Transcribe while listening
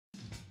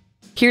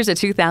Here's a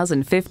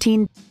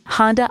 2015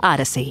 Honda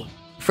Odyssey.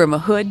 From a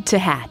hood to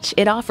hatch,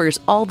 it offers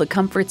all the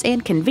comforts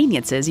and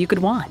conveniences you could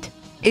want.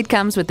 It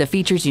comes with the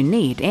features you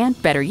need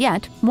and, better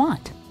yet,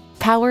 want.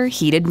 Power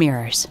heated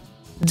mirrors,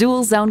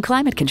 dual zone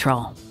climate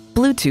control,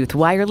 Bluetooth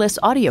wireless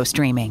audio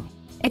streaming,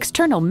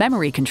 external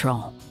memory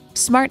control,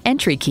 smart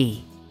entry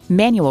key,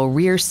 manual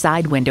rear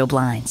side window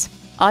blinds,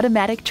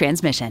 automatic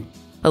transmission,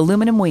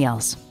 aluminum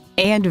wheels,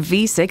 and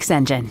V6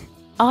 engine.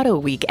 Auto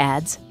Week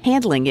adds,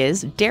 handling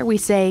is, dare we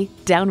say,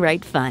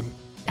 downright fun.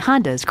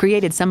 Honda's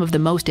created some of the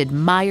most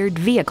admired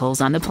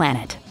vehicles on the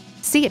planet.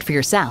 See it for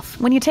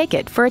yourself when you take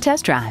it for a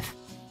test drive.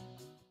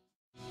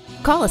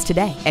 Call us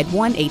today at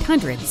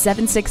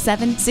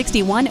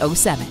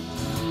 1-800-767-6107.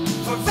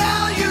 For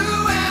value.